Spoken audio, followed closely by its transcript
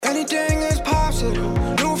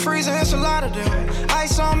it's a lot of them.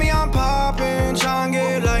 Ice on me, I'm popping, try and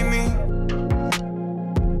get like me.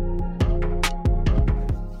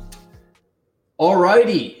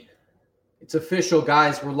 Alrighty, it's official,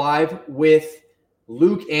 guys. We're live with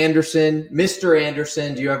Luke Anderson, Mr.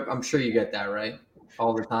 Anderson. I'm sure you get that right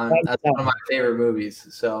all the time. That's one of my favorite movies.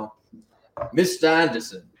 So, Mr.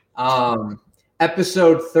 Anderson,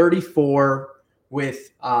 episode 34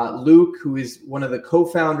 with Luke, who is one of the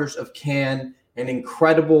co-founders of Cann, an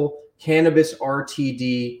incredible cannabis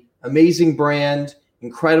RTD, amazing brand,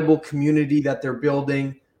 incredible community that they're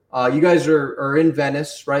building. You guys are in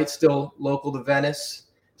Venice, right? Still local to Venice,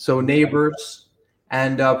 so neighbors.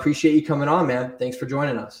 And appreciate you coming on, man. Thanks for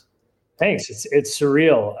joining us. Thanks. It's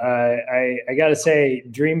surreal. I got to say,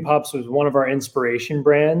 Dream Pups was one of our inspiration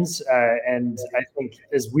brands. And I think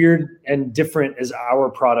as weird and different as our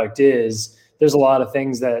product is, there's a lot of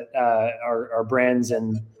things that our brands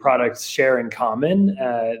and products share in common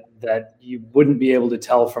that you wouldn't be able to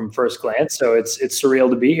tell from first glance. So it's surreal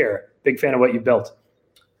to be here. Big fan of what you built.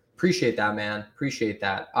 Appreciate that, man. Appreciate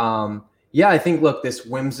that. Yeah, I think, look, this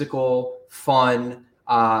whimsical, fun,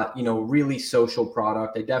 really social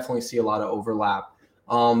product, I definitely see a lot of overlap.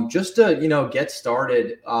 Just to, get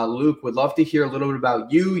started, Luke, would love to hear a little bit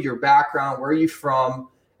about you, your background, where are you from,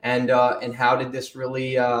 and how did this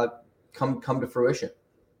really come to fruition?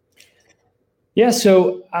 Yeah,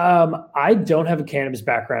 so I don't have a cannabis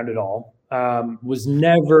background at all. Was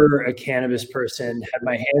never a cannabis person, had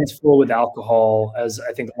my hands full with alcohol, as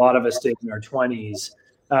I think a lot of us did in our 20s.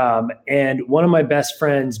 And one of my best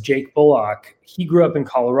friends, Jake Bullock, he grew up in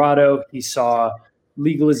Colorado. He saw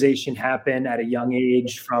legalization happen at a young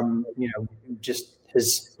age from, just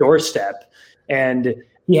his doorstep. And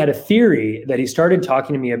he had a theory that he started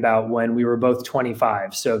talking to me about when we were both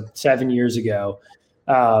 25, so 7 years ago,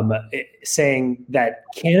 saying that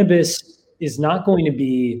cannabis is not going to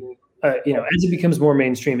be as it becomes more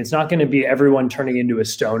mainstream, it's not going to be everyone turning into a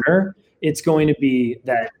stoner. It's going to be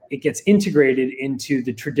that it gets integrated into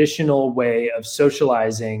the traditional way of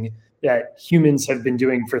socializing that humans have been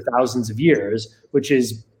doing for thousands of years, which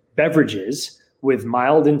is beverages with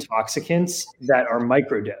mild intoxicants that are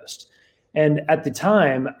microdosed. And at the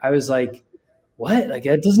time, I was like, what? Like,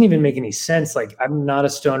 that doesn't even make any sense. Like, I'm not a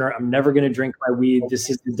stoner. I'm never going to drink my weed. This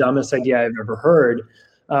is the dumbest idea I've ever heard.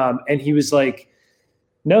 And he was like,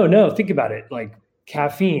 no, think about it. Like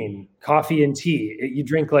caffeine, coffee and tea, you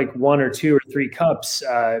drink like 1 or 2 or 3 cups,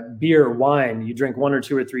 beer, wine, you drink 1 or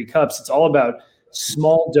 2 or 3 cups. It's all about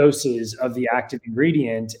small doses of the active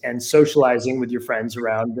ingredient and socializing with your friends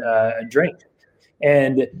around a drink.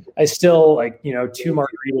 And I still 2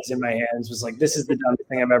 margaritas in my hands was like, this is the dumbest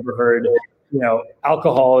thing I've ever heard.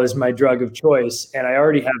 Alcohol is my drug of choice and I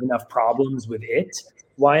already have enough problems with it.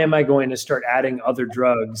 Why am I going to start adding other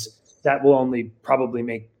drugs that will only probably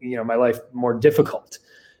make, my life more difficult?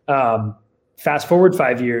 Fast forward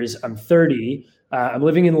 5 years, I'm 30. I'm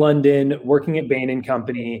living in London, working at Bain &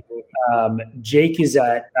 Company. Jake is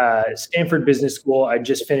at Stanford Business School. I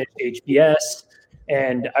just finished HBS.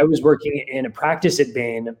 And I was working in a practice at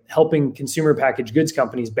Bain, helping consumer packaged goods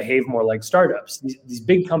companies behave more like startups. These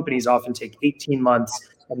big companies often take 18 months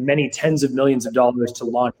and many tens of millions of dollars to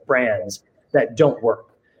launch brands that don't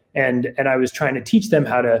work. And I was trying to teach them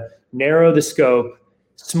how to narrow the scope,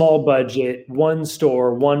 small budget, one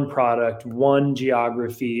store, one product, one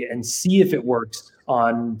geography, and see if it works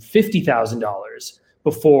on $50,000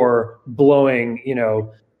 before blowing,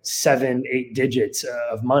 7-8 digits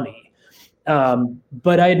of money.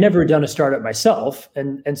 But I had never done a startup myself.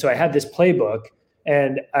 And so I had this playbook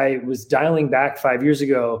and I was dialing back 5 years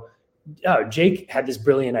ago. Oh, Jake had this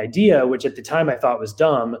brilliant idea, which at the time I thought was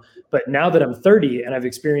dumb. But now that I'm 30 and I've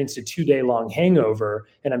experienced a 2-day long hangover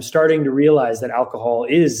and I'm starting to realize that alcohol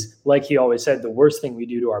is, like he always said, the worst thing we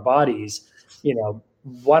do to our bodies,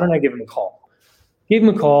 why don't I give him a call? Gave him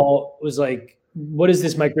a call, was like, what is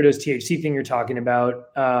this microdose THC thing you're talking about?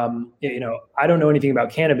 I don't know anything about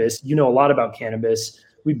cannabis. You know a lot about cannabis.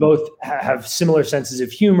 We both have similar senses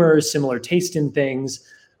of humor, similar taste in things.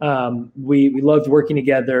 We loved working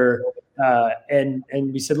together. And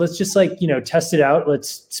we said, let's just test it out.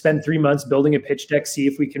 Let's spend 3 months building a pitch deck, see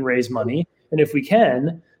if we can raise money. And if we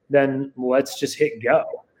can, then let's just hit go.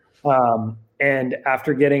 And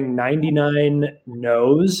after getting 99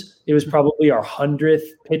 no's, it was probably our 100th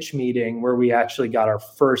pitch meeting where we actually got our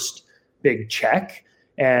first big check.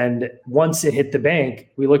 And once it hit the bank,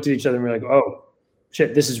 we looked at each other and we were like, oh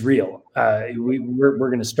shit, this is real. We're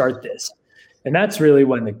going to start this. And that's really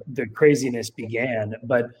when the craziness began.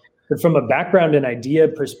 But from a background and idea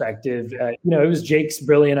perspective, it was Jake's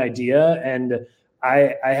brilliant idea. And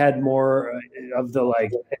I had more of the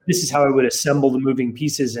like, this is how I would assemble the moving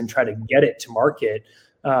pieces and try to get it to market.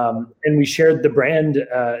 And we shared the brand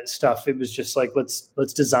stuff. It was just like,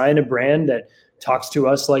 let's design a brand that talks to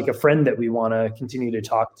us like a friend that we want to continue to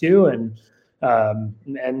talk to. And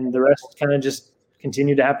the rest kind of just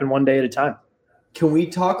continue to happen one day at a time. Can we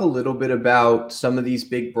talk a little bit about some of these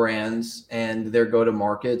big brands and their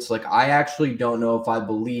go-to-markets? Like, I actually don't know if I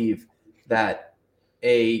believe that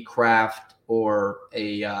a Kraft or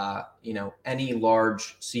a any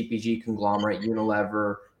large CPG conglomerate,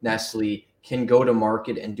 Unilever, Nestle, can go to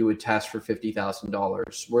market and do a test for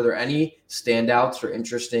 $50,000. Were there any standouts or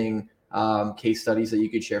interesting case studies that you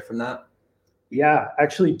could share from that? Yeah,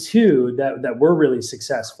 actually two that were really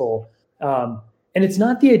successful. And it's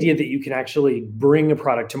not the idea that you can actually bring a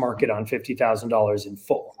product to market on $50,000 in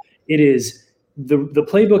full. It is the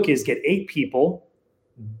playbook is get 8 people,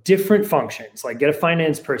 different functions, like get a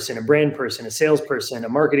finance person, a brand person, a salesperson, a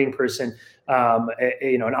marketing person,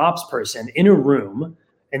 an ops person in a room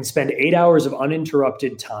and spend 8 hours of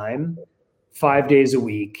uninterrupted time, 5 days a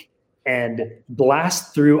week, and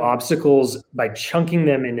blast through obstacles by chunking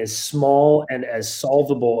them in as small and as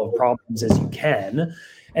solvable of problems as you can.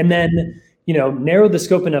 And then narrow the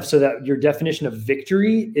scope enough so that your definition of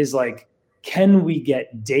victory is like, can we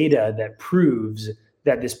get data that proves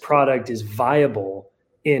that this product is viable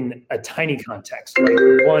in a tiny context, like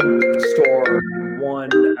one store,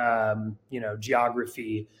 one,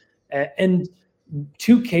 geography, and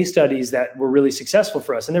 2 case studies that were really successful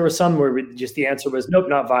for us. And there were some where the answer was, nope,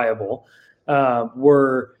 not viable.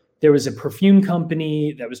 There was a perfume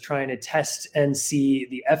company that was trying to test and see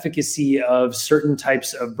the efficacy of certain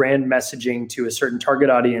types of brand messaging to a certain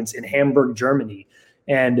target audience in Hamburg, Germany.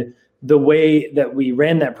 And the way that we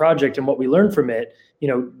ran that project and what we learned from it,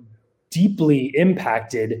 deeply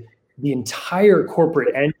impacted the entire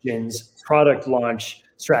corporate engine's product launch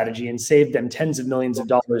strategy and saved them tens of millions of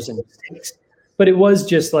dollars in mistakes. But it was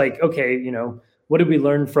just like, okay, what did we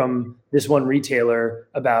learn from this one retailer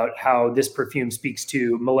about how this perfume speaks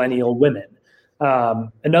to millennial women?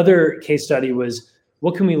 Another case study was,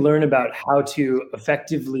 what can we learn about how to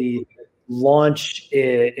effectively launch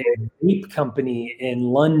a vape company in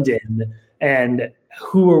London, and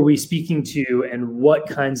who are we speaking to, and what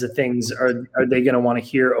kinds of things are they going to want to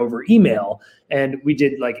hear over email? And we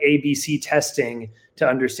did like ABC testing to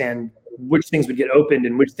understand which things would get opened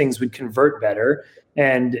and which things would convert better.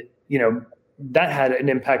 And, that had an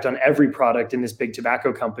impact on every product in this big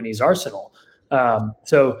tobacco company's arsenal.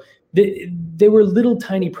 So they were little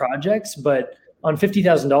tiny projects, but on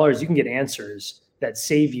 $50,000, you can get answers that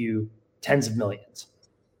save you tens of millions.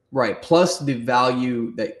 Right. Plus the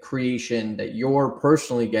value creation that you're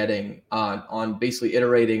personally getting on basically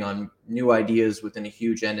iterating on new ideas within a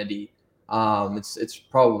huge entity. It's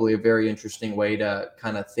probably a very interesting way to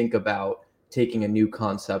kind of think about taking a new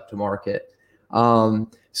concept to market.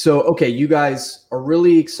 So, okay, you guys are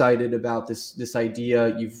really excited about this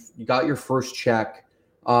idea. You got your first check.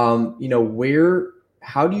 How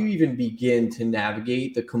do you even begin to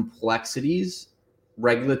navigate the complexities,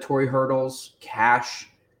 regulatory hurdles, cash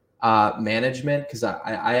management? Because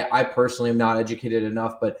I personally am not educated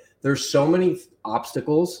enough, but there's so many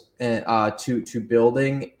obstacles to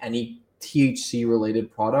building any THC related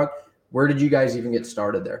product. Where did you guys even get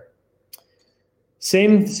started there?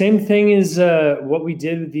 Same thing as what we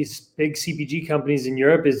did with these big CPG companies in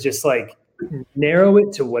Europe, is just like narrow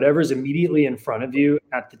it to whatever's immediately in front of you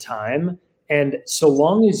at the time. And so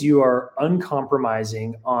long as you are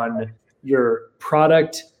uncompromising on your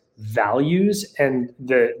product values and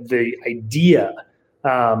the idea,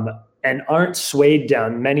 and aren't swayed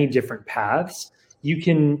down many different paths, you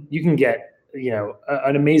can get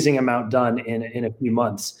an amazing amount done in a few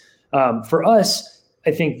months. For us, I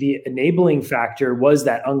think the enabling factor was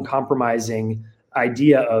that uncompromising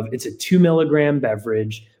idea of, it's a 2 milligram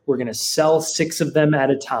beverage. We're going to sell 6 of them at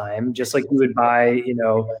a time, just like you would buy,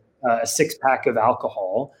 a 6-pack of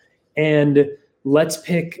alcohol. And let's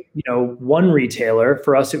pick, one retailer.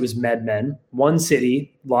 For us, it was MedMen, one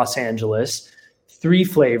city, Los Angeles, 3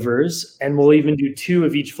 flavors, and we'll even do 2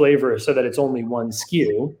 of each flavor so that it's only 1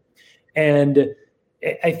 SKU. And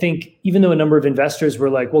I think even though a number of investors were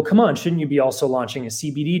like, well, come on, shouldn't you be also launching a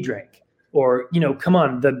CBD drink? Or, come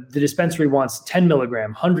on, the dispensary wants 10 milligram,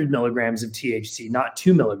 100 milligrams of THC, not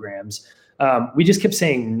 2 milligrams. We just kept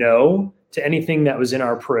saying no to anything that was in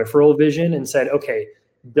our peripheral vision and said, okay,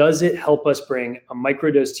 does it help us bring a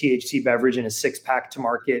microdose THC beverage in a 6-pack to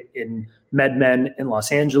market in MedMen in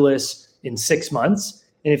Los Angeles in 6 months?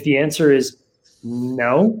 And if the answer is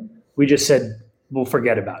no, we just said, we'll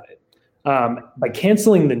forget about it. By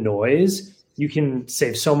canceling the noise, you can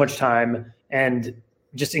save so much time and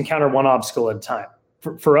just encounter one obstacle at a time.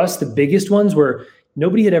 For us, the biggest ones were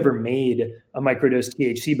nobody had ever made a microdose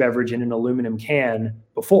THC beverage in an aluminum can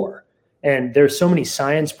before. And there's so many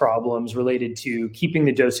science problems related to keeping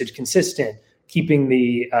the dosage consistent, keeping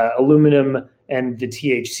the aluminum and the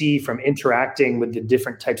THC from interacting with the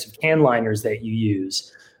different types of can liners that you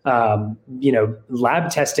use. Lab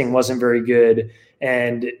testing wasn't very good,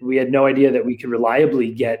 and we had no idea that we could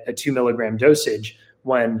reliably get a 2 milligram dosage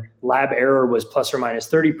when lab error was plus or minus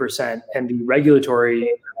 30%, and the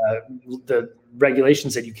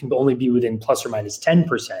regulations said you can only be within plus or minus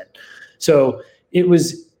 10%. So it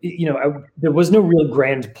was, there was no real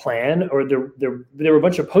grand plan, or there were a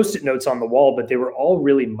bunch of Post-it notes on the wall, but they were all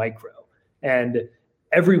really micro. And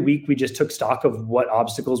every week we just took stock of what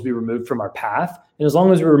obstacles we removed from our path. And as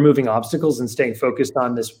long as we were removing obstacles and staying focused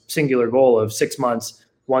on this singular goal of 6 months,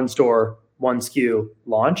 one store, one SKU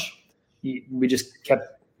launch, we just kept,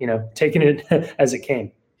 taking it as it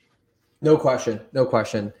came. No question.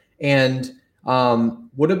 And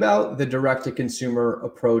what about the direct-to-consumer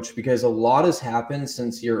approach? Because a lot has happened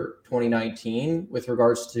since year 2019 with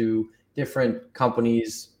regards to different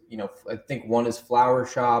companies. I think one is Flower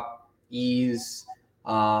Shop, Ease,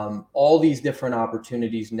 all these different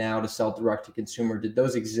opportunities now to sell direct-to-consumer. Did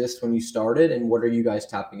those exist when you started, and what are you guys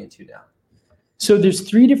tapping into now? So there's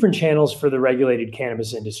 3 different channels for the regulated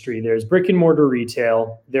cannabis industry. There's brick and mortar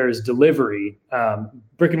retail, there's delivery,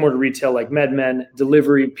 brick and mortar retail like MedMen,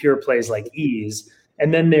 delivery pure plays like Ease,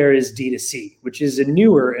 and then there is D2C, which is a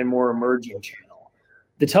newer and more emerging channel.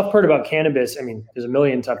 The tough part about cannabis, there's a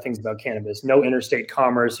million tough things about cannabis. No interstate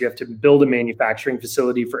commerce. You have to build a manufacturing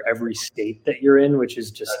facility for every state that you're in, which is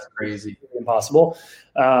just crazy, impossible.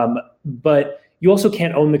 But you also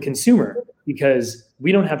can't own the consumer because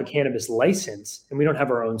we don't have a cannabis license and we don't have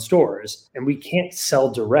our own stores and we can't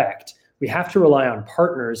sell direct. We have to rely on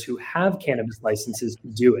partners who have cannabis licenses to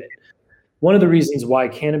do it. One of the reasons why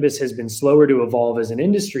cannabis has been slower to evolve as an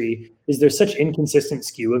industry is there's such inconsistent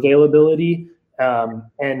SKU availability.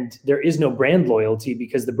 And there is no brand loyalty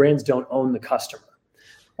because the brands don't own the customer.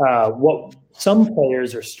 What some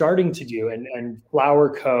players are starting to do, and Flower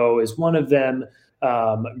Co. is one of them,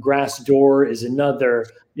 Grassdoor is another,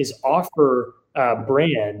 is offer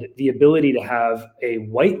brand the ability to have a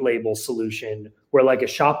white label solution where, like a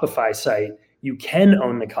Shopify site, you can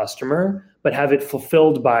own the customer, but have it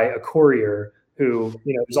fulfilled by a courier who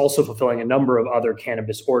is also fulfilling a number of other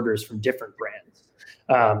cannabis orders from different brands.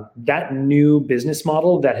 That new business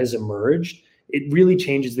model that has emerged, it really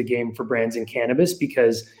changes the game for brands in cannabis,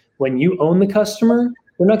 because when you own the customer,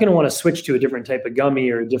 they're not going to want to switch to a different type of gummy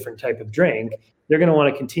or a different type of drink. They're going to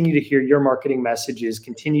want to continue to hear your marketing messages,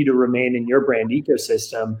 continue to remain in your brand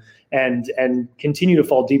ecosystem, and continue to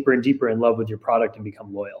fall deeper and deeper in love with your product and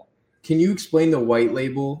become loyal. Can you explain the white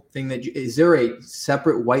label thing? Is there a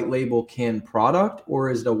separate white label can product, or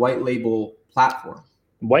is it a white label platform?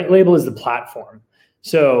 White label is the platform.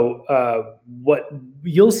 So what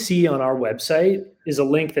you'll see on our website is a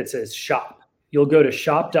link that says shop. You'll go to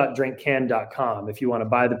shop.drinkcan.com if you want to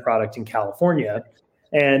buy the product in California.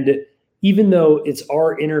 And even though it's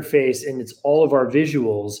our interface and it's all of our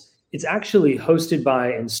visuals, it's actually hosted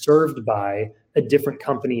by and served by a different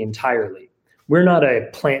company entirely. We're not a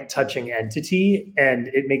plant-touching entity, and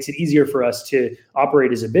it makes it easier for us to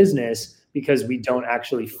operate as a business because we don't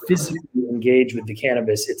actually physically engage with the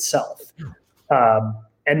cannabis itself.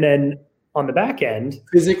 And then on the back end,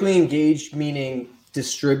 physically engaged meaning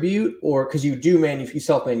distribute, or because you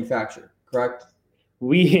self-manufacture, correct?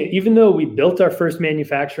 Even though we built our first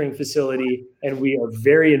manufacturing facility and we are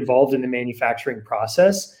very involved in the manufacturing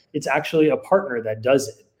process, it's actually a partner that does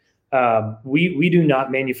it. We do not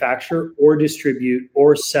manufacture or distribute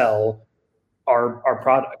or sell our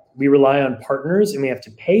product. We rely on partners, and we have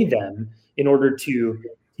to pay them in order to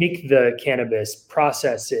take the cannabis,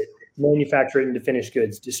 process it, manufacture it into finished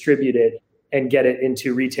goods, distribute it, and get it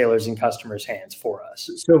into retailers and customers' hands for us.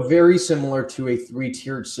 So very similar to a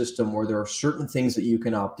 3-tiered system where there are certain things that you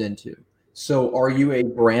can opt into. So are you a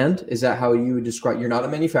brand? Is that how you would describe? You're not a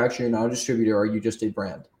manufacturer, you're not a distributor. Are you just a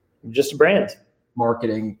brand? Just a brand.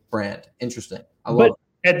 Marketing brand. Interesting. I love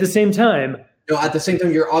it. At the same time,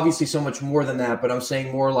 you're obviously so much more than that, but I'm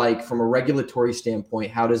saying more like from a regulatory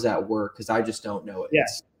standpoint, how does that work? Because I just don't know it.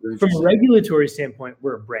 Yes. From a regulatory standpoint,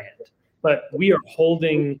 we're a brand, but we are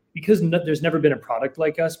holding, because there's never been a product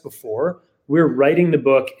like us before, we're writing the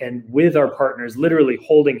book and with our partners, literally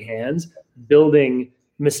holding hands, building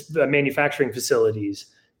manufacturing facilities,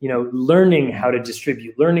 learning how to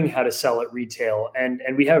distribute, learning how to sell at retail. And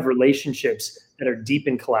we have relationships that are deep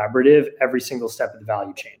and collaborative every single step of the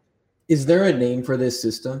value chain. Is there a name for this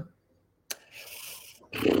system?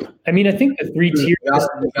 I mean, I think the three tiers.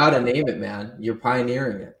 You got to name it, man. You're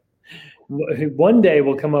pioneering it. One day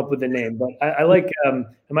we'll come up with a name, but I like. Am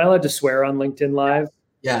I allowed to swear on LinkedIn Live?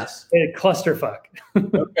 Yes. Clusterfuck.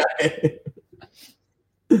 Okay.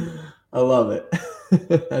 I love it.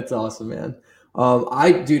 That's awesome, man.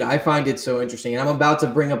 I find it so interesting, and I'm about to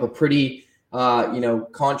bring up a pretty,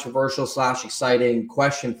 controversial / exciting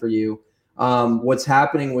question for you. What's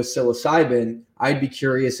happening with psilocybin? I'd be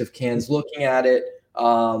curious if Can's looking at it.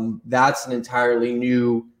 That's an entirely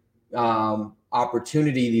new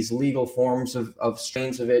opportunity, these legal forms of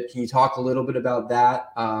strains of it. Can you talk a little bit about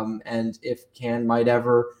that? And if Can might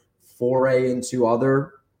ever foray into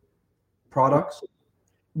other products?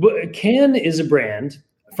 Well, Can is a brand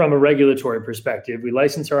from a regulatory perspective. We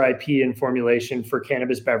license our IP and formulation for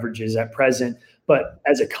cannabis beverages at present, but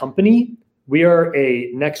as a company, we are a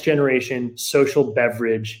next generation social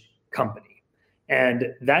beverage company.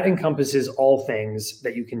 And that encompasses all things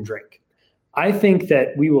that you can drink. I think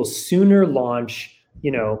that we will sooner launch,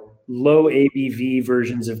 low ABV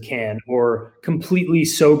versions of Can, or completely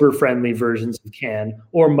sober friendly versions of Can,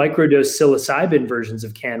 or microdose psilocybin versions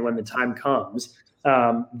of Can when the time comes,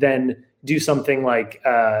 than do something like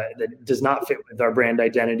that does not fit with our brand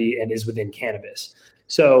identity and is within cannabis.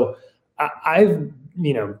 So I've,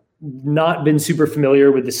 not been super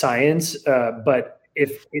familiar with the science, but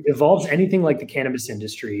if it evolves anything like the cannabis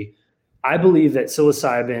industry, I believe that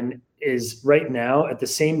psilocybin is right now at the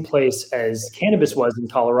same place as cannabis was in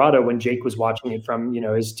Colorado when Jake was watching it from,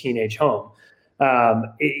 his teenage home.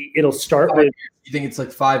 It'll start with. You think it's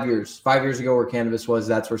like 5 years? 5 years ago, where cannabis was,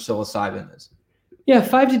 that's where psilocybin is. Yeah,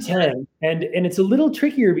 5 to 10, and it's a little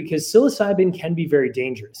trickier because psilocybin can be very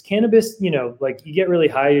dangerous. Cannabis, like you get really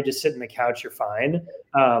high, you just sit on the couch, you're fine.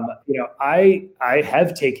 I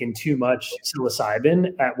have taken too much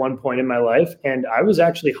psilocybin at one point in my life, and I was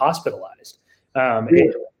actually hospitalized.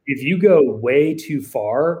 If you go way too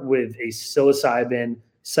far with a psilocybin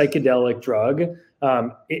psychedelic drug,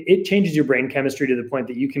 it changes your brain chemistry to the point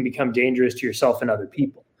that you can become dangerous to yourself and other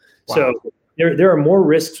people. Wow. So there are more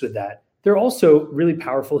risks with that. There are also really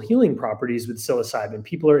powerful healing properties with psilocybin.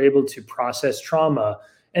 People are able to process trauma.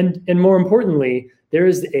 And more importantly, there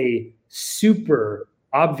is a super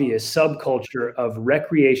obvious subculture of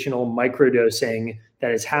recreational microdosing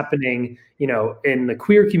that is happening, in the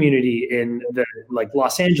queer community, in the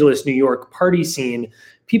Los Angeles, New York party scene.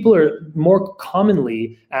 People are more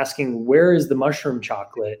commonly asking, where is the mushroom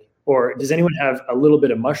chocolate? Or does anyone have a little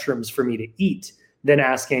bit of mushrooms for me to eat? Than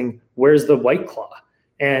asking, where's the White Claw?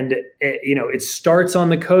 And it starts on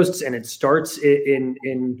the coasts, and it starts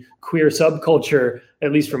in queer subculture,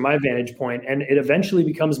 at least from my vantage point, and it eventually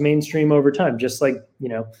becomes mainstream over time, just like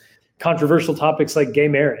controversial topics like gay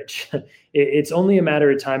marriage. It's only a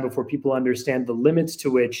matter of time before people understand the limits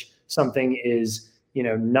to which something is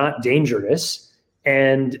not dangerous,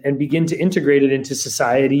 and begin to integrate it into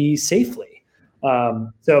society safely.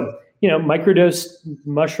 Microdose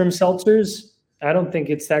mushroom seltzers, I don't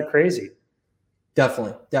think it's that crazy.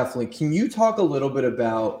 Definitely. Can you talk a little bit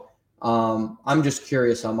about, I'm just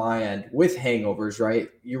curious on my end, with hangovers, right?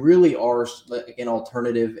 You really are like an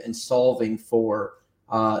alternative in solving for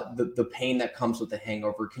the pain that comes with the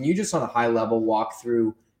hangover. Can you just on a high level walk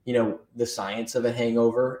through, the science of a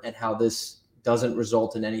hangover and how this doesn't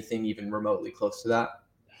result in anything even remotely close to that?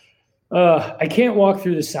 I can't walk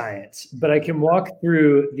through the science, but I can walk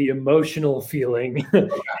through the emotional feeling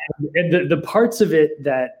and the parts of it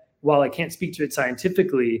that, while I can't speak to it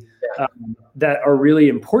scientifically, that are really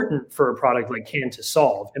important for a product like Can to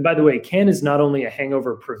solve. And by the way, Can is not only a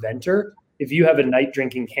hangover preventer. If you have a night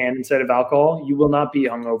drinking Can instead of alcohol, you will not be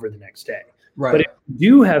hungover the next day. Right. But if you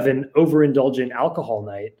do have an overindulgent alcohol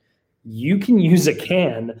night, you can use a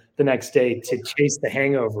Can the next day to chase the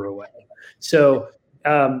hangover away. So,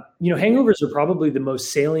 hangovers are probably the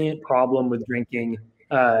most salient problem with drinking.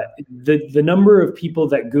 The number of people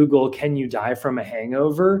that Google "can you die from a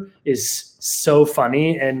hangover" is so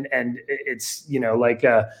funny, and it's like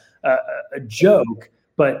a joke,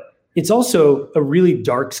 but it's also a really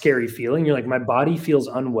dark, scary feeling. You're like, my body feels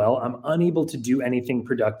unwell. I'm unable to do anything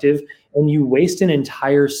productive, and you waste an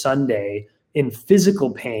entire Sunday in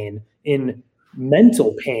physical pain, in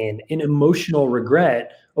mental pain, in emotional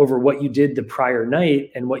regret over what you did the prior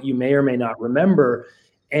night and what you may or may not remember.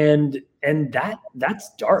 And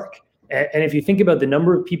that's dark. And if you think about the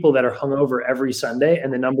number of people that are hungover every Sunday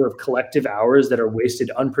and the number of collective hours that are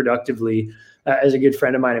wasted unproductively, as a good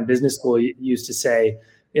friend of mine in business school used to say,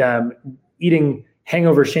 eating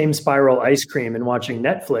hangover shame spiral ice cream and watching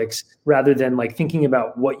Netflix rather than thinking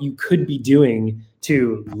about what you could be doing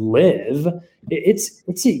to live, it's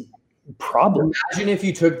a Probably. Imagine if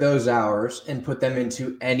you took those hours and put them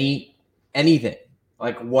into anything,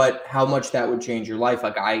 like how much that would change your life.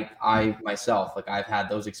 Like I myself, like I've had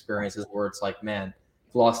those experiences where it's like, man,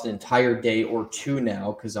 I've lost an entire day or two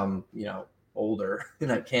now because I'm, older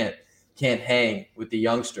and I can't hang with the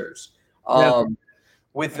youngsters. Yeah.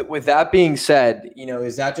 With that being said,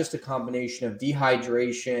 is that just a combination of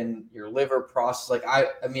dehydration, your liver process? Like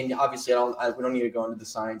I mean, obviously we don't need to go into the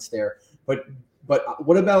science there, but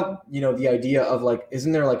what about, the idea of like,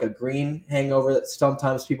 isn't there like a green hangover that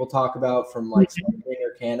sometimes people talk about from like smoking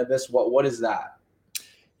or cannabis? What is that?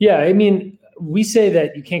 Yeah. I mean, we say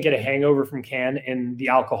that you can't get a hangover from can in the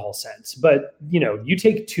alcohol sense, but you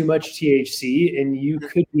take too much THC and you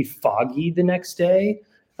could be foggy the next day.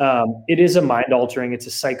 It is a mind altering, it's a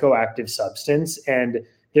psychoactive substance, and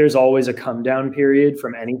there's always a come down period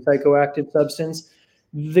from any psychoactive substance.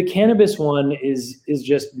 The cannabis one is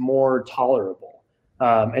just more tolerable,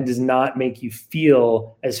 and does not make you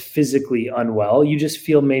feel as physically unwell. You just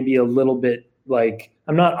feel maybe a little bit like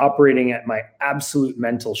I'm not operating at my absolute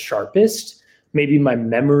mental sharpest. Maybe my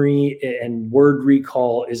memory and word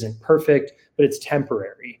recall isn't perfect, but it's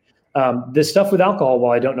temporary. The stuff with alcohol,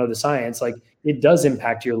 while I don't know the science, like it does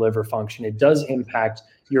impact your liver function. It does impact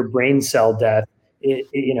your brain cell death. The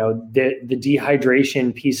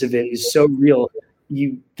dehydration piece of it is so real.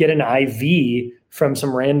 You get an IV from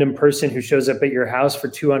some random person who shows up at your house for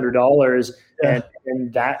 $200,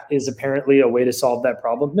 and that is apparently a way to solve that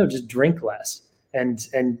problem. No, just drink less. And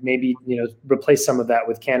maybe, replace some of that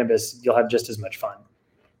with cannabis. You'll have just as much fun.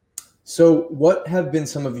 So what have been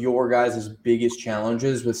some of your guys' biggest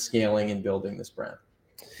challenges with scaling and building this brand?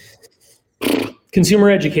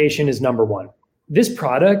 Consumer education is number one. This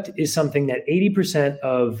product is something that 80%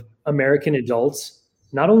 of American adults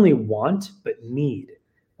not only want, but need.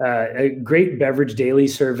 A Great Beverage Daily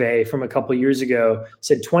survey from a couple years ago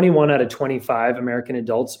said 21 out of 25 American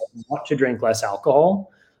adults want to drink less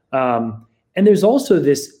alcohol. And there's also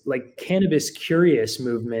this like cannabis curious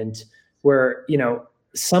movement where,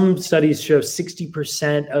 some studies show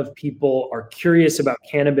 60% of people are curious about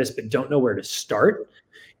cannabis, but don't know where to start.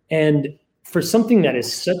 And for something that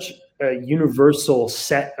is such a universal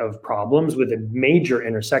set of problems with a major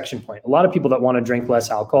intersection point, a lot of people that want to drink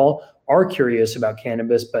less alcohol are curious about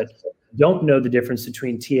cannabis, but don't know the difference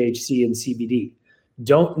between THC and CBD,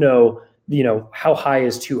 don't know how high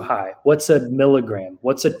is too high? What's a milligram?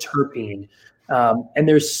 What's a terpene? And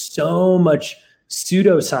there's so much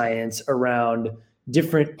pseudoscience around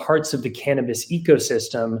different parts of the cannabis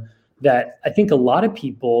ecosystem that I think a lot of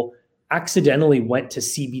people accidentally went to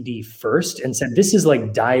CBD first and said, this is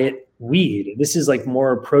like diet weed. This is like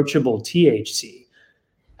more approachable THC.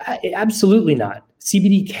 Absolutely not.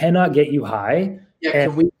 CBD cannot get you high.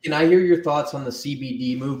 Yeah, can I hear your thoughts on the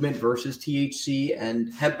CBD movement versus THC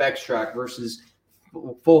and hemp extract versus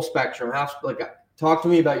full spectrum? Talk to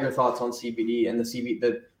me about your thoughts on CBD and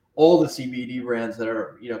all the CBD brands that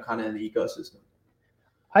are kind of in the ecosystem.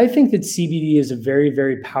 I think that CBD is a very,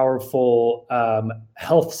 very powerful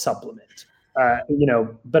health supplement.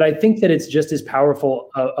 But I think that it's just as powerful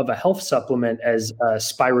of a health supplement as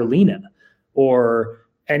spirulina or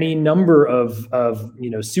any number of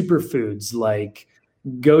superfoods like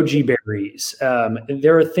goji berries.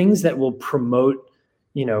 There are things that will promote,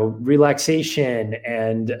 relaxation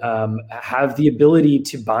and have the ability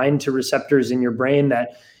to bind to receptors in your brain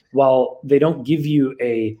that, while they don't give you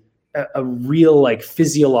a real like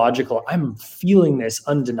physiological, I'm feeling this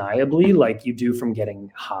undeniably like you do from getting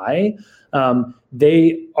high,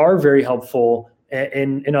 they are very helpful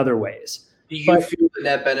in other ways. Do you feel the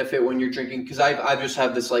net benefit when you're drinking? Because I just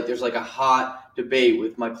have this there's like a hot debate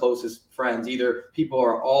with my closest friends. Either people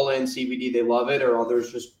are all in CBD, they love it, or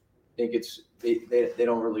others just think they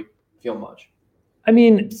don't really feel much. I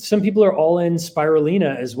mean, some people are all in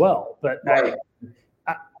spirulina as well, but right.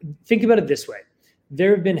 I think about it this way.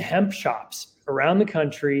 There have been hemp shops around the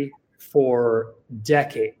country for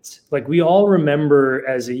decades. Like we all remember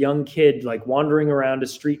as a young kid, like wandering around a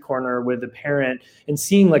street corner with a parent and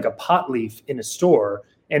seeing like a pot leaf in a store,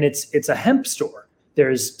 and it's a hemp store.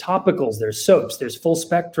 There's topicals, there's soaps, there's full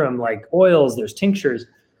spectrum like oils, there's tinctures.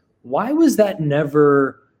 Why was that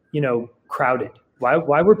never, crowded?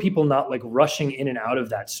 Why were people not like rushing in and out of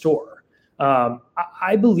that store?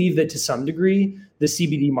 I believe that to some degree, the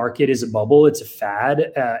CBD market is a bubble. It's a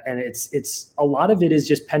fad. And it's a lot of it is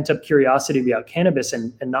just pent up curiosity about cannabis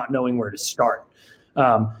and not knowing where to start.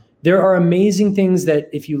 There are amazing things that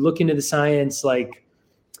if you look into the science, like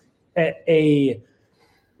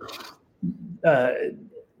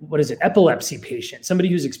epilepsy patient, somebody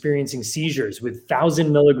who's experiencing seizures with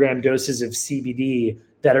 1,000 milligram doses of CBD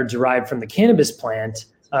that are derived from the cannabis plant,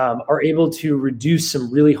 are able to reduce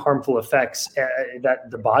some really harmful effects that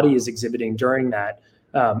the body is exhibiting during that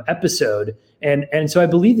episode. And so I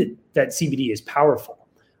believe that CBD is powerful.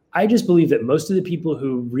 I just believe that most of the people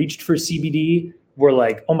who reached for CBD were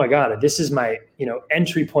like, oh my God, this is my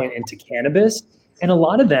entry point into cannabis. And a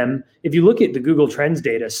lot of them, if you look at the Google Trends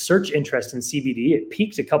data, search interest in CBD, it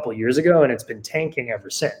peaked a couple of years ago and it's been tanking ever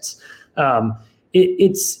since.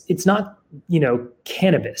 It's not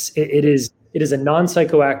cannabis. It is a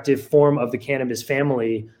non-psychoactive form of the cannabis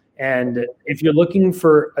family. And if you're looking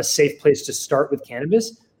for a safe place to start with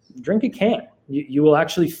cannabis, drink a can. You will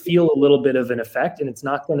actually feel a little bit of an effect, and it's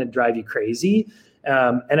not going to drive you crazy.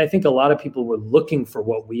 And I think a lot of people were looking for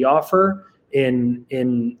what we offer in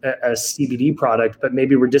a CBD product, but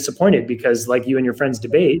maybe we're disappointed because, like you and your friends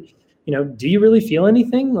debate, do you really feel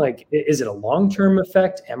anything? Like, is it a long-term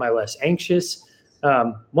effect? Am I less anxious?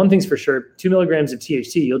 One thing's for sure, 2 milligrams of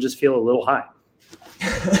THC, you'll just feel a little high.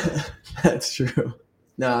 That's true.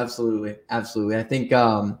 No, absolutely. Absolutely. I think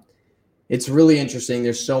it's really interesting.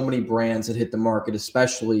 There's so many brands that hit the market,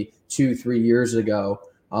 especially 2-3 years ago.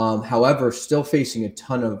 However, still facing a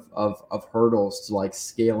ton of hurdles to like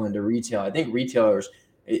scale into retail. I think retailers,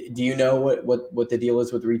 do you know what the deal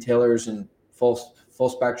is with retailers and full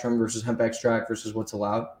spectrum versus hemp extract versus what's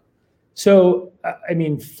allowed? So, I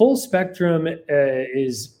mean, full spectrum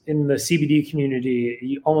is in the CBD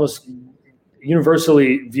community almost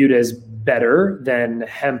universally viewed as better than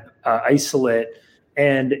hemp isolate.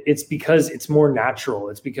 And it's because it's more natural.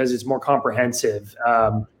 It's because it's more comprehensive.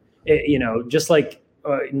 Just like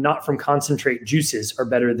not from concentrate juices are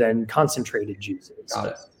better than concentrated juices. Got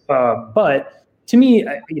it. But to me,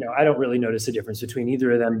 I don't really notice a difference between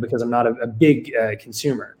either of them because I'm not a big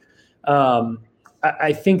consumer.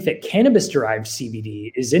 I think that cannabis-derived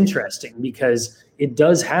CBD is interesting because it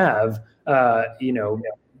does have,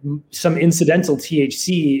 some incidental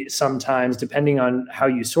THC sometimes, depending on how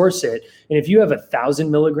you source it. And if you have 1,000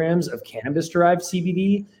 milligrams of cannabis-derived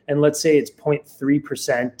CBD, and let's say it's 0.3%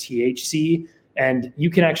 THC, and you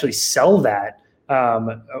can actually sell that,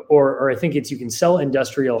 or I think you can sell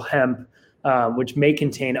industrial hemp, which may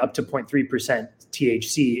contain up to 0.3%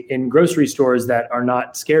 THC in grocery stores that are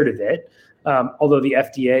not scared of it. Although the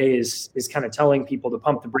FDA is kind of telling people to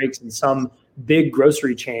pump the brakes, and some big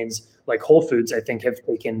grocery chains like Whole Foods, I think, have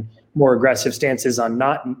taken more aggressive stances on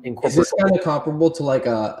not incorporating. Is this kind of comparable to like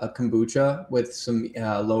a kombucha with some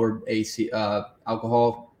lower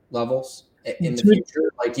alcohol levels in the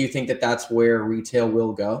future? Like, do you think that that's where retail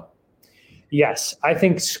will go? Yes, I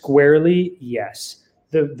think squarely, yes.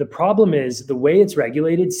 The problem is the way it's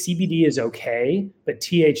regulated, CBD is okay, but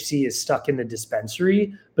THC is stuck in the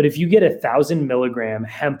dispensary. But if you get 1,000 milligram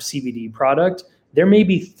hemp CBD product, there may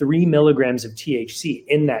be 3 milligrams of THC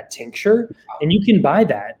in that tincture, and you can buy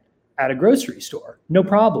that at a grocery store, no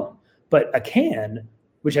problem. But a can,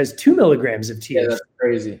 which has 2 milligrams of THC, that's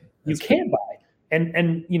crazy. You can't buy.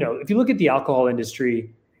 And if you look at the alcohol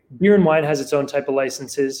industry, beer and wine has its own type of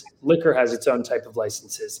licenses. Liquor has its own type of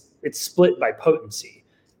licenses. It's split by potency.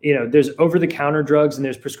 There's over-the-counter drugs and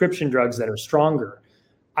there's prescription drugs that are stronger.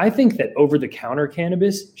 I think that over-the-counter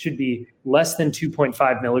cannabis should be less than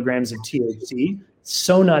 2.5 milligrams of THC.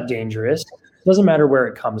 So not dangerous. Doesn't matter where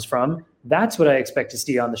it comes from. That's what I expect to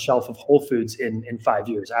see on the shelf of Whole Foods in 5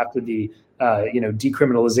 years after the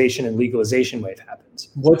decriminalization and legalization wave happens.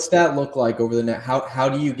 What's that look like over the next? How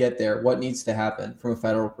do you get there? What needs to happen from a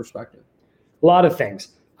federal perspective? A lot of things.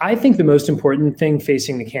 I think the most important thing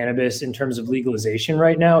facing the cannabis in terms of legalization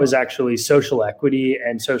right now is actually social equity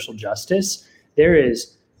and social justice. There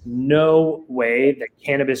is no way that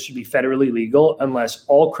cannabis should be federally legal unless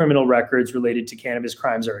all criminal records related to cannabis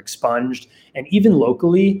crimes are expunged. And even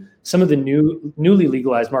locally, some of the newly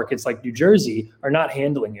legalized markets like New Jersey are not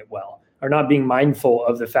handling it well, are not being mindful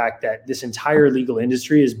of the fact that this entire legal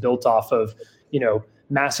industry is built off of,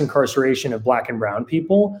 mass incarceration of Black and brown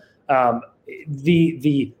people.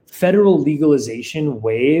 The federal legalization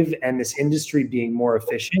wave and this industry being more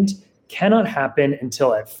efficient cannot happen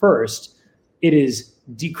until at first it is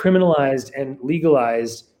decriminalized and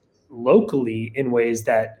legalized locally in ways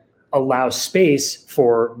that allow space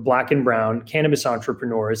for Black and brown cannabis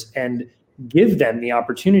entrepreneurs and give them the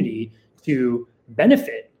opportunity to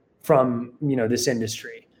benefit from this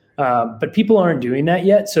industry. But people aren't doing that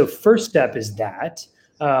yet. So first step is that.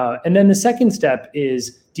 And then the second step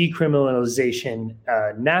is decriminalization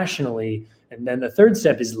nationally. And then the third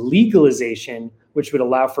step is legalization, which would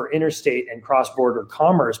allow for interstate and cross-border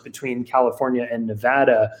commerce between California and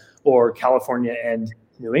Nevada or California and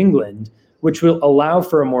New England, which will allow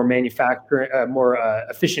for a more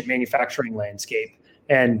efficient manufacturing landscape.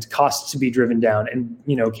 and costs to be driven down, and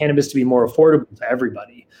cannabis to be more affordable to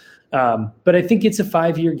everybody. But I think it's a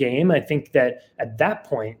 5-year game. I think that at that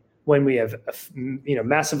point, when we have a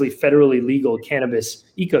massively federally legal cannabis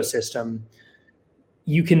ecosystem,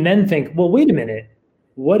 you can then think, well, wait a minute,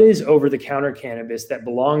 what is over-the-counter cannabis that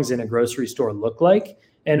belongs in a grocery store look like?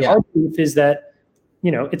 And our belief is that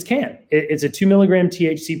it's can. It's a 2 milligram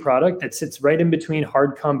THC product that sits right in between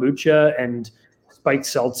hard kombucha and spiked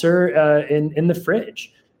seltzer in the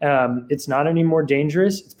fridge. It's not any more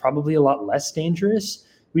dangerous. It's probably a lot less dangerous.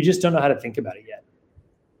 We just don't know how to think about it yet.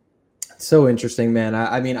 So interesting, man.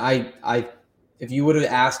 I mean, if you would have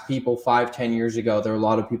asked people 5-10 years ago, there are a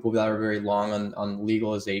lot of people that are very long on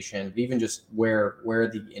legalization, even just where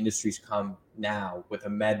the industry's come now with the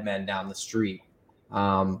MedMen down the street.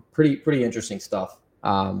 Pretty interesting stuff.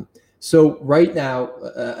 So right now,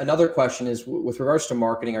 another question is with regards to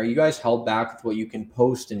marketing, are you guys held back with what you can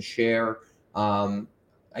post and share?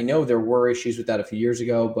 I know there were issues with that a few years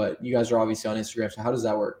ago, but you guys are obviously on Instagram. So how does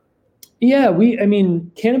that work? Yeah,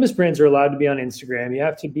 cannabis brands are allowed to be on Instagram. You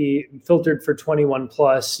have to be filtered for 21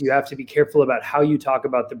 plus. You have to be careful about how you talk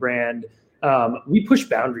about the brand. We push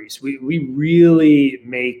boundaries. We really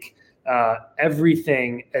make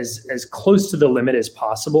everything as close to the limit as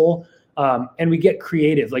possible. And we get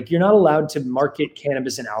creative. Like, you're not allowed to market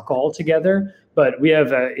cannabis and alcohol together, but we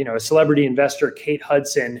have a celebrity investor, Kate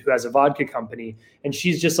Hudson, who has a vodka company, and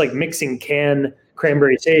she's just like mixing canned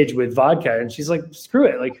cranberry sage with vodka. And she's like, screw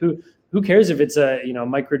it. Like, who cares if it's a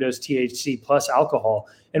microdose THC plus alcohol?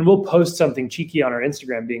 And we'll post something cheeky on our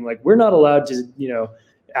Instagram being like, we're not allowed to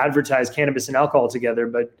advertise cannabis and alcohol together,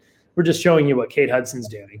 but we're just showing you what Kate Hudson's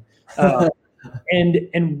doing.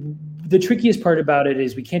 And the trickiest part about it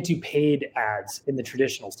is we can't do paid ads in the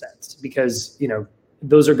traditional sense, because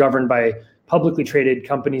those are governed by publicly traded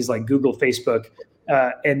companies like Google, Facebook,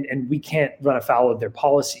 and we can't run afoul of their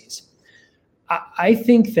policies. I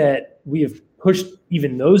think that we have pushed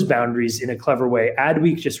even those boundaries in a clever way.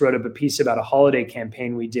 Adweek just wrote up a piece about a holiday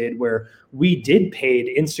campaign we did where we did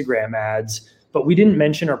paid Instagram ads, but we didn't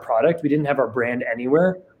mention our product. We didn't have our brand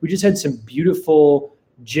anywhere. We just had some beautiful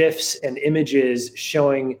GIFs and images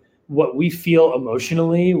showing what we feel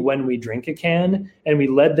emotionally when we drink a can. And we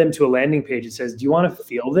led them to a landing page that says, do you want to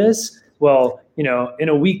feel this? Well, in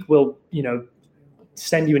a week, we'll,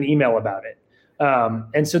 send you an email about it.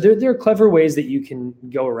 And so there are clever ways that you can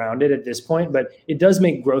go around it at this point, but it does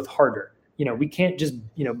make growth harder. We can't just,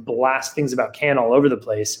 blast things about can all over the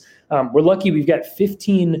place. We're lucky we've got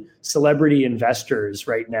 15 celebrity investors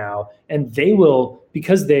right now, and they will,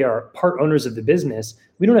 because they are part owners of the business,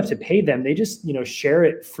 we don't have to pay them. They just, share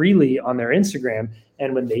it freely on their Instagram.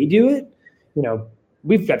 And when they do it,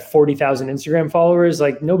 we've got 40,000 Instagram followers.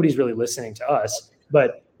 Like, nobody's really listening to us,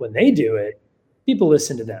 but when they do it, people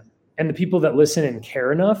listen to them. And the people that listen and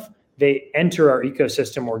care enough, they enter our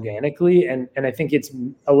ecosystem organically. And I think it's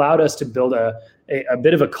allowed us to build a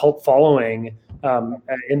bit of a cult following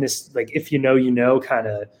in this, like, if you know kind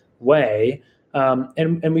of way.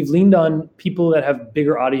 And we've leaned on people that have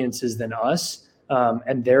bigger audiences than us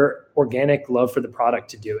and their organic love for the product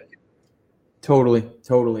to do it. Totally.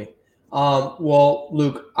 Well,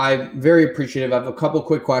 Luke, I'm very appreciative. I have a couple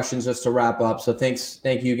quick questions just to wrap up. So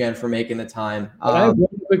thank you again for making the time. I have one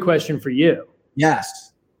quick question for you. Yes.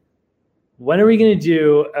 When are we going to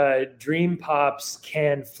do a Dream Pops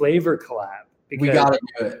can flavor collab? Because we got to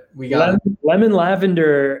do it. Lemon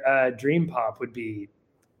lavender Dream Pop would be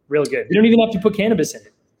real good. You don't even have to put cannabis in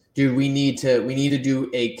it. Dude, we need to do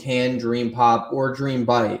a canned Dream Pop or Dream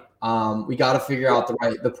Bite. We got to figure out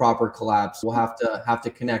the proper collabs. We'll have to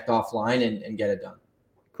connect offline and get it done.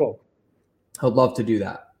 Cool. I'd love to do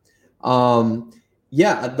that. The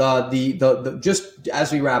just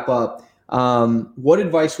as we wrap up, what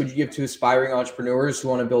advice would you give to aspiring entrepreneurs who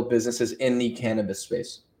want to build businesses in the cannabis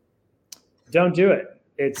space? Don't do it.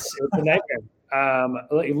 It's a nightmare.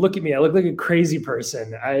 Look at me. I look like a crazy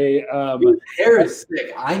person. Dude, hair is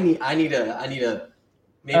sick. I need to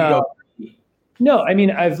maybe go. No, I mean,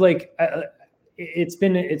 it's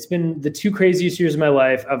been the 2 craziest years of my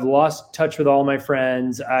life. I've lost touch with all my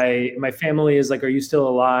friends. My family is like, are you still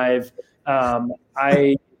alive?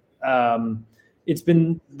 It's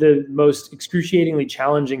been the most excruciatingly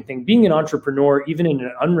challenging thing. Being an entrepreneur, even in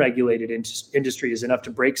an unregulated industry, is enough to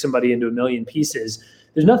break somebody into a million pieces.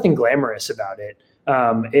 There's nothing glamorous about it.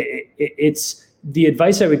 It's the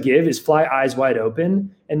advice I would give is fly eyes wide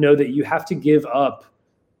open and know that you have to give up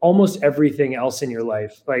almost everything else in your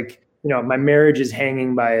life. Like, my marriage is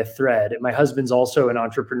hanging by a thread. My husband's also an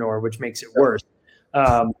entrepreneur, which makes it worse.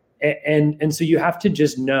 And so you have to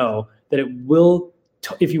just know that it will,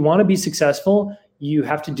 if you want to be successful, you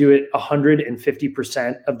have to do it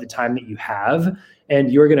 150% of the time that you have,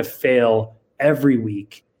 and you're going to fail every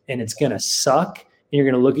week, and it's going to suck. And you're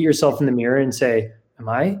going to look at yourself in the mirror and say, am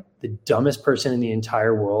I the dumbest person in the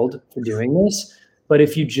entire world for doing this? But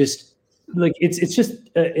if you just it's just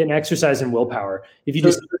an exercise in willpower. If you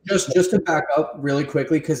just to back up really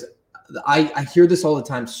quickly, because I hear this all the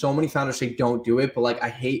time. So many founders say don't do it, but like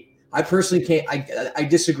I personally can't. I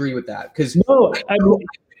disagree with that because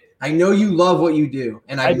I know you love what you do,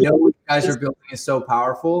 and I know what you guys are building is so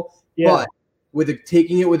powerful. Yeah. But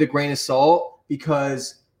taking it with a grain of salt,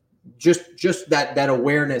 because just that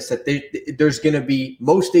awareness that there's going to be,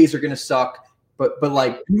 most days are going to suck. But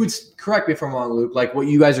like, you would correct me if I'm wrong, Luke. Like, what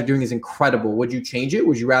you guys are doing is incredible. Would you change it?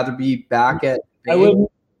 Would you rather be back at? I wouldn't.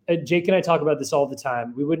 Jake and I talk about this all the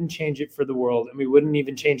time. We wouldn't change it for the world, and we wouldn't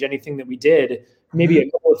even change anything that we did. Maybe a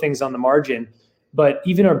couple of things on the margin, but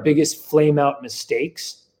even our biggest flame out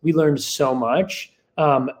mistakes, we learned so much.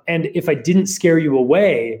 And if I didn't scare you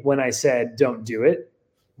away when I said don't do it,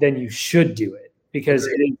 then you should do it, because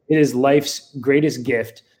it is life's greatest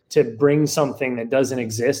gift to bring something that doesn't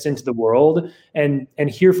exist into the world and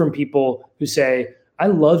hear from people who say, I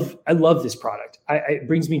love this product. It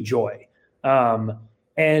brings me joy. And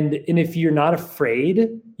if you're not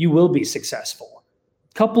afraid, you will be successful.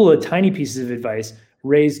 Couple of tiny pieces of advice: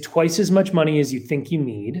 raise twice as much money as you think you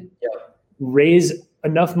need. Yep. Raise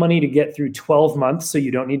enough money to get through 12 months, so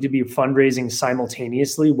you don't need to be fundraising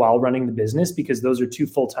simultaneously while running the business, because those are 2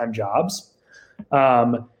 full-time jobs.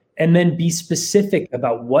 And then be specific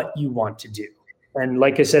about what you want to do. And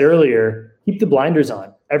like I said earlier, keep the blinders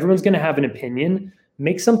on. Everyone's going to have an opinion.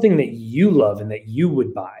 Make something that you love and that you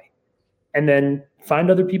would buy, and then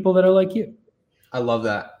find other people that are like you. I love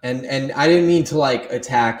that. And I didn't mean to like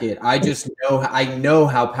attack it. I just know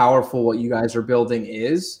how powerful what you guys are building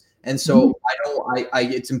is. And so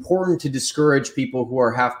it's important to discourage people who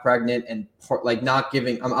are half pregnant and like not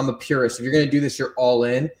giving. I'm a purist. If you're going to do this, you're all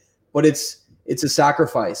in, but it's a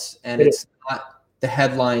sacrifice, and it's not the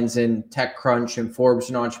headlines in TechCrunch and Forbes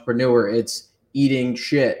and Entrepreneur. It's eating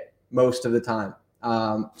shit most of the time.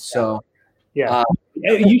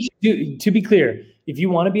 You should do, to be clear, if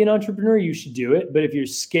you want to be an entrepreneur, you should do it. But if you're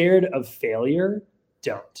scared of failure,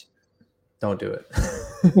 don't do it.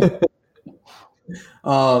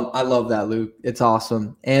 I love that, Luke. It's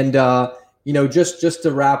awesome. And, just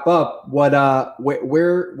to wrap up,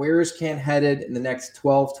 where is Cann headed in the next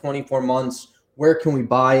 12, 24 months? Where can we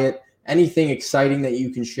buy it? Anything exciting that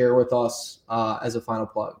you can share with us as a final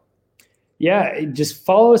plug? Yeah, just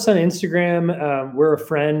follow us on Instagram. We're a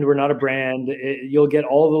friend. We're not a brand. You'll get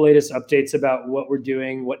all the latest updates about what we're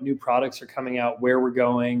doing, what new products are coming out, where we're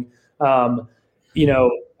going.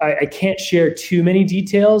 I can't share too many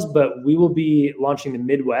details, but we will be launching the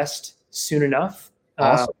Midwest soon enough.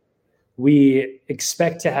 Awesome. We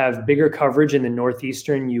expect to have bigger coverage in the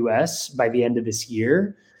Northeastern US by the end of this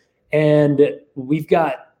year. And we've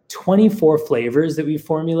got 24 flavors that we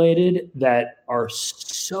formulated that are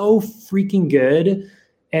so freaking good,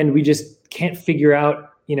 and we just can't figure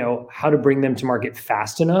out, how to bring them to market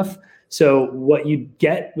fast enough. So what you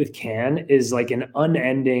get with Cann is like an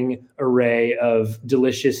unending array of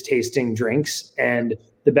delicious tasting drinks, and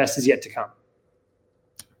the best is yet to come.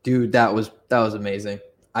 Dude, that was amazing.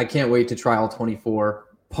 I can't wait to try all 24.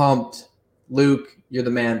 Pumped. Luke, you're the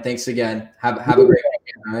man. Thanks again. Have a great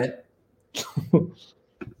weekend, all right?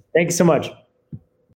 Thank you so much.